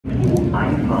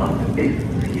Einfahrt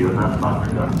S4 nach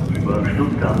Stuttgart über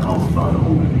Stuttgart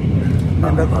Hauptbahnhof links.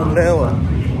 And that's the level. And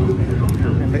the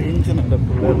 20 engine and the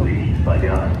level. Vorsicht bei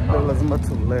der Einfahrt. Lazima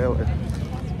tulewe.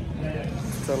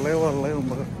 Tutalewa leo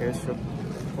mpaka kesho.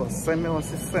 Waseme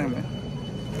wasiseme.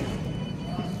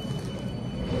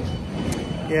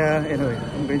 Yeah, anyway,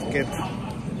 I'm going to get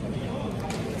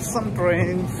some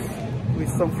drinks with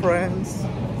some friends.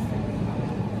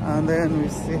 And then we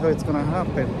see how it's gonna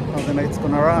happen, how the night's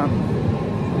gonna run.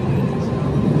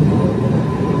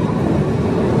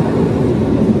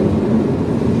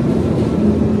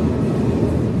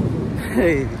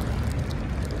 Hey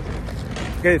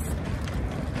guys,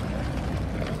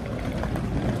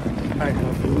 I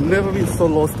have never been so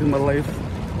lost in my life.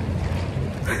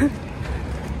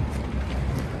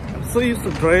 I'm so used to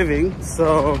driving,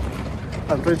 so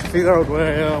I'm trying to figure out where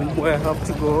I am, where I have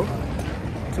to go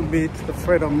to meet the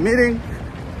friend I'm meeting.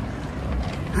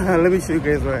 Let me show you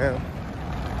guys where I am.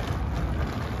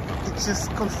 It's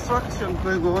just construction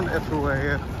going on everywhere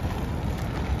here.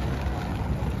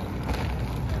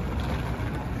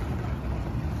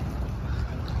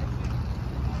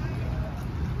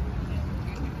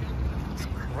 It's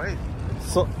great.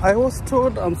 So I was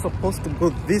told I'm supposed to go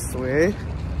this way.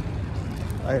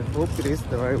 I hope it is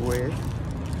the right way.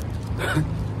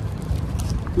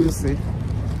 We'll see.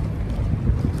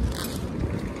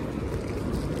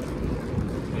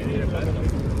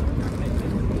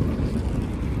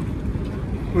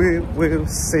 We will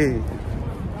see.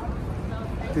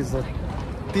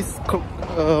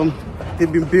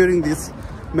 They've been building this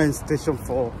main station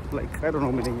for like, I don't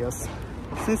know how many years.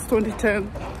 Since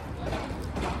 2010.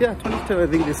 Yeah, 2010 I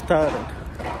think they started.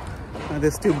 And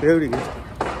they're still building it.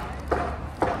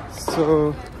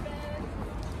 So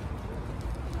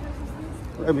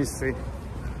let me see.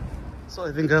 So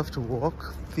I think I have to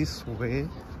walk this way.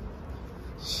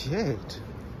 Shit.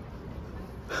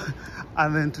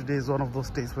 And then today is one of those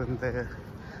days when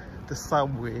the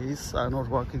subways are not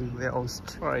working. They're on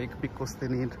strike because they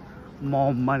need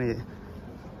more money.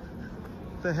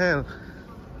 The hell.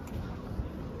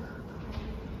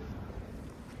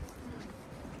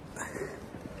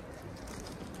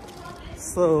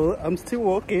 So I'm still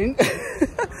walking.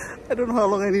 I don't know how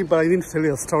long I need, but I need to tell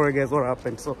you a story, guys, what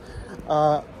happened. So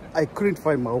I couldn't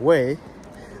find my way,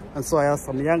 and so I asked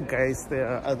some young guys there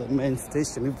at the main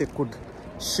station if they could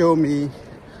show me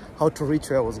how to reach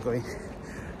where I was going.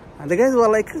 And the guys were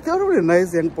like, they were really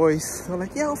nice young boys. They were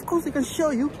like, yeah, of course we can show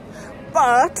you,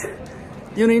 but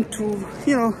you need to,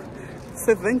 you know,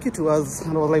 say thank you to us.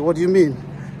 And I was like, what do you mean?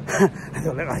 And they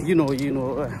were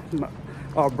like,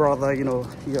 our brother, yeah,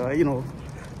 I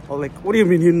was like, what do you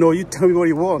mean, you tell me what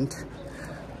you want?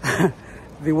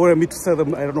 They wanted me to sell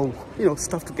them, I don't know,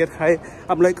 stuff to get high.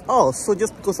 I'm like, oh, so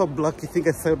just because I'm black, you think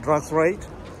I sell drugs, right?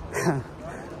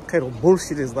 Kind of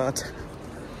bullshit is that?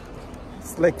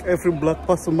 It's like every black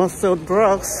person must sell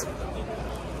drugs.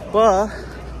 But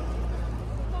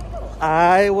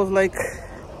I was like,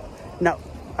 no,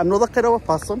 I'm not that kind of a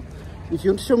person. If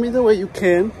you want to show me the way, you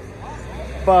can.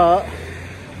 But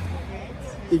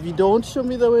if you don't show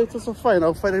me the way, it's also fine.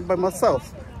 I'll find it by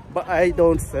myself. But I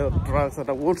don't sell drugs, and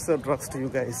I won't sell drugs to you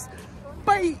guys.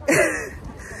 Bye!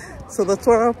 So that's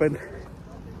what happened.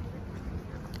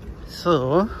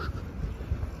 So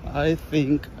I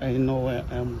think I know where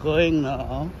I'm going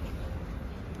now.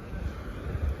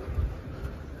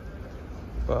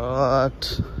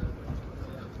 But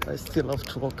I still have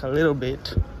to walk a little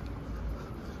bit.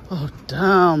 Oh,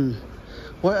 damn.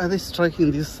 Why are they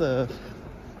striking this,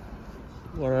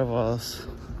 whatever else?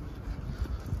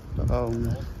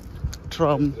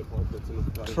 Trams.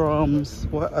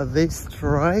 What are they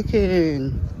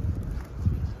striking?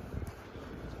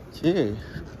 Gee.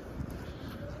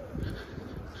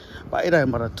 But it doesn't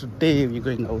matter. Today we're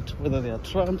going out. Whether they are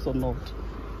trams or not,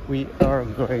 we are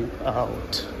going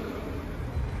out.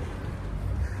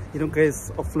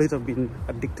 Guys, of late I've been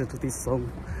addicted to this song.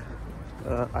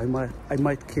 I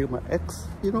might kill my ex,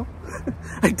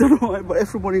 I don't know why, but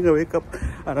every morning I wake up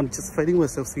and I'm just finding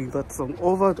myself singing that song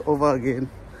over and over again.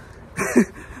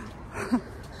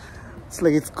 It's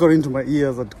like it's got into my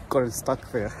ears and got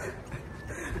stuck there.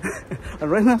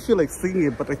 And right now I feel like singing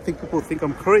it, but I think people think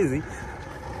I'm crazy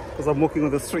because I'm walking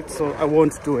on the street, so I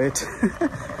won't do it.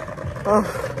 Oh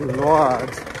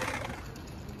Lord.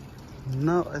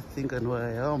 Now I think I know where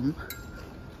I am.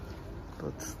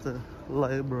 That's the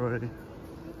library.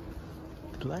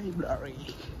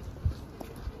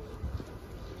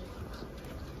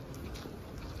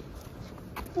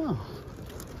 Oh,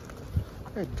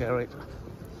 hey Garrett.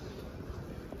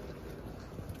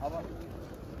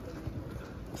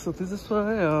 So this is where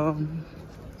I am.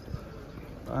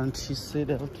 and she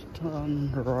said I have to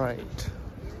turn right.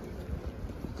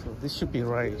 So this should be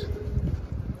right.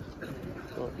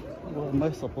 So where am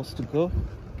I supposed to go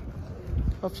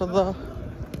after that?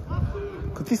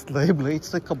 Because this label,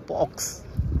 it's like a box.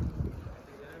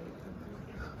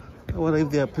 I wonder if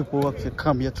there are people who actually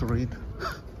come here to read.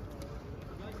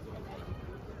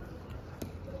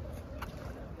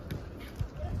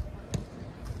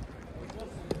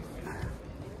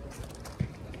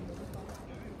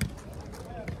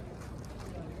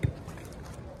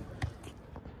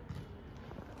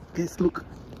 Guys, look,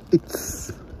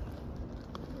 it's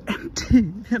empty.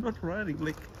 They're not running,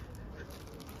 like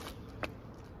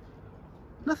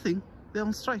nothing. They're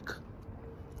on strike.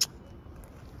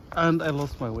 And I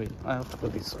lost my way. I have to go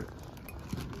this way.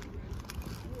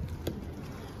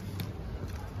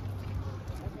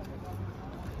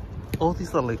 All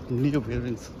these are like new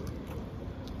buildings.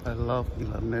 I love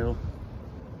Ilaneo.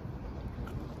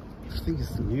 I think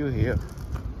it's new here.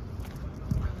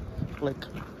 Like,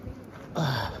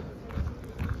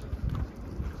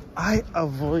 I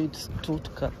avoid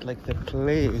Stuttgart like the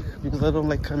plague because I don't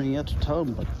like coming here to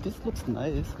town, but this looks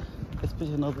nice,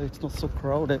 especially now that it's not so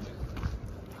crowded.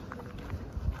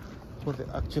 What the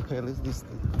actual hell is this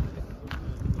thing?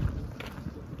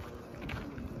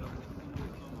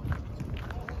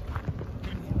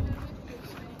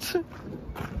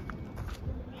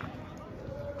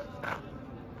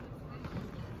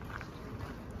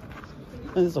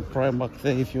 There's a Primark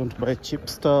there if you want to buy cheap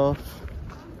stuff.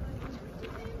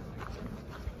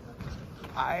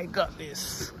 I got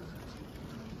this.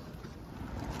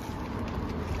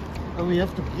 And we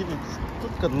have to give it.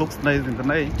 Stuttgart looks nice in the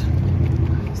night.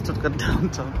 Stuttgart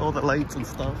downtown, all the lights and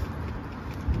stuff.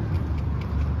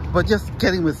 But just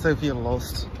getting myself here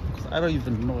lost. Because I don't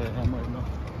even know where I am right now.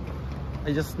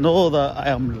 I just know that I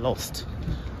am lost.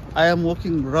 I am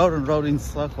walking round and round in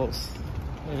circles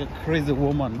like a crazy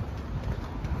woman.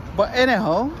 But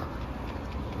anyhow,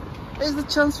 there's a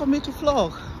chance for me to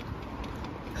vlog.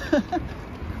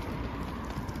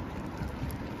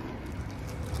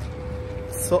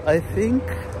 So I think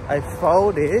I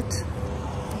found it.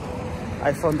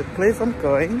 I found the place I'm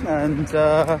going, and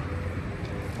I'm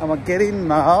gonna get in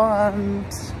now and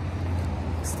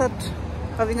start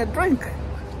having a drink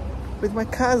with my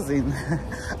cousin.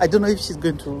 I don't know if she's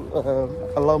going to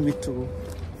allow me to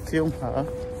film her,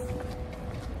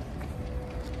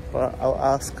 but I'll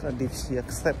ask, and if she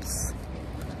accepts,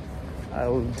 I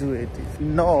will do it. If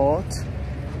not,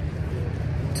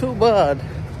 too bad.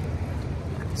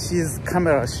 She's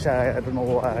camera shy, I don't know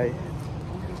why,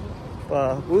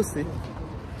 but we'll see.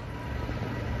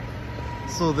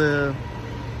 So the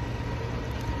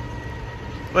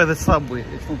subway,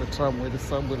 it's not the tramway, the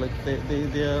subway, like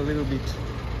they are a little bit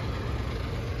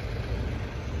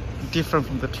different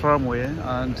from the tramway,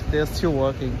 and they're still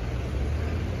working,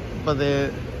 but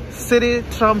the city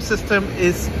tram system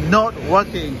is not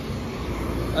working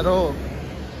at all.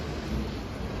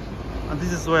 And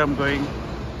this is where I'm going.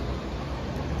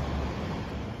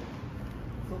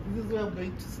 So this is where I'm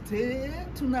going to stay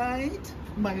tonight.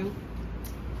 My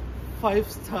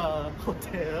 5-star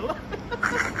hotel.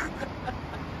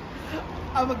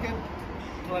 I'm gonna get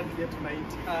drunk here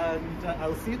tonight, and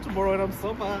I'll see you tomorrow when I'm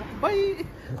sober. Bye.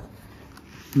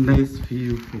 Nice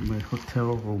view from my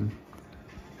hotel room.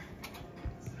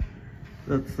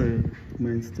 That's the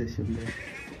main station there.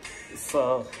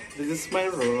 So this is my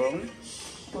room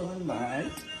for the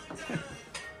night.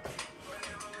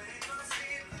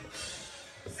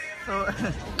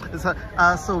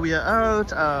 So we are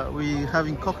out. We're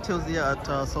having cocktails here at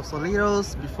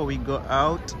Sausalito's before we go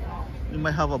out. We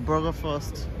might have a burger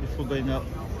first before going out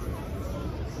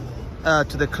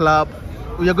to the club.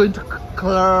 We are going to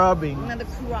clubbing.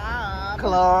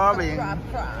 Clubbing.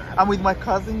 I'm with my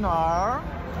cousin now.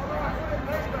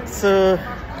 So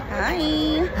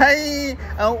hi.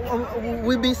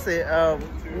 We busy.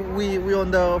 We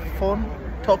on the phone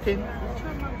talking.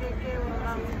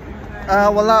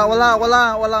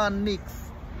 Wala nix.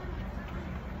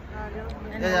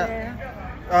 Yeah.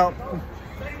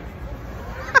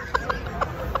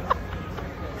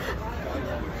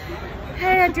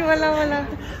 Hey, wala.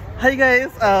 Hi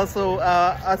guys. As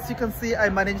you can see, I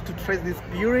managed to trace this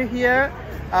brewery here.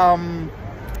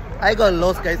 I got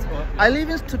lost, guys. I live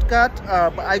in Stuttgart,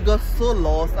 but I got so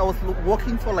lost. I was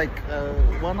walking for like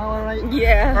 1 hour, right?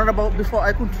 Yeah. Not about before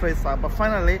I could trace her, but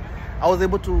finally I was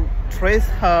able to trace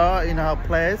her in her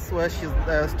place where she's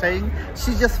staying.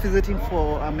 She's just visiting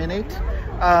for a minute.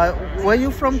 Where are you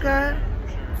from, guy?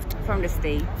 From the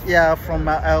States. Yeah, from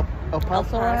El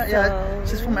Paso. Yeah,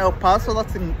 she's from El Paso.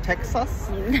 That's in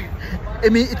Texas. I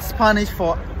mean, it's Spanish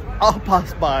for I'll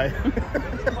pass by.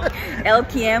 El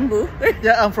Kiambu.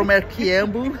 Yeah, I'm from El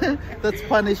Kiambu. That's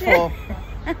Spanish for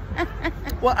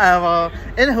whatever.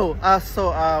 Anyhow,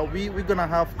 so we're gonna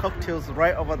have cocktails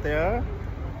right over there.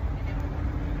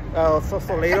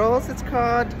 Soleros it's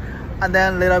called, and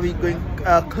then later we're going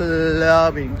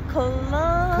clubbing.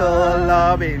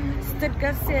 Clubbing.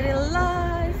 Stuttgart City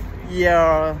Life.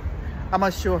 Yeah, I'm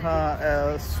gonna show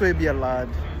her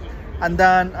Switzerland, and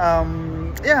then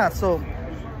yeah. So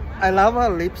I love her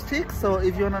lipstick. So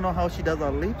if you wanna know how she does her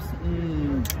lips,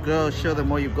 girl, show them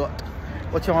what you got.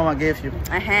 What your mama gave you.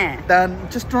 Then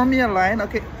just draw me a line,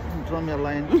 okay? Draw me a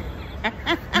line.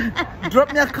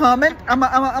 Drop me a comment.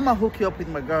 I'ma hook you up with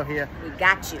my girl here. We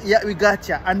got you. Yeah, we got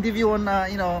you. And if you wanna,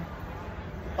 you know,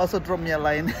 also drop me a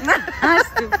line.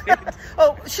 Stupid.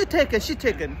 Oh, she taken. She's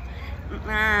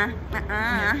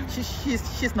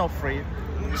not free.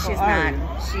 She's not.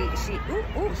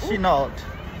 She not.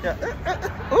 Yeah.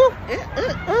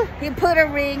 He put a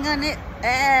ring on it.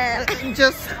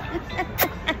 Just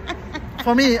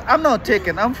for me, I'm not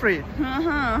taken. I'm free.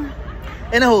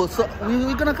 Anyhow, so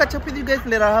we're gonna catch up with you guys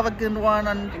later. Have a good one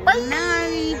and bye.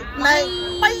 Night. Bye.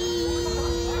 Bye.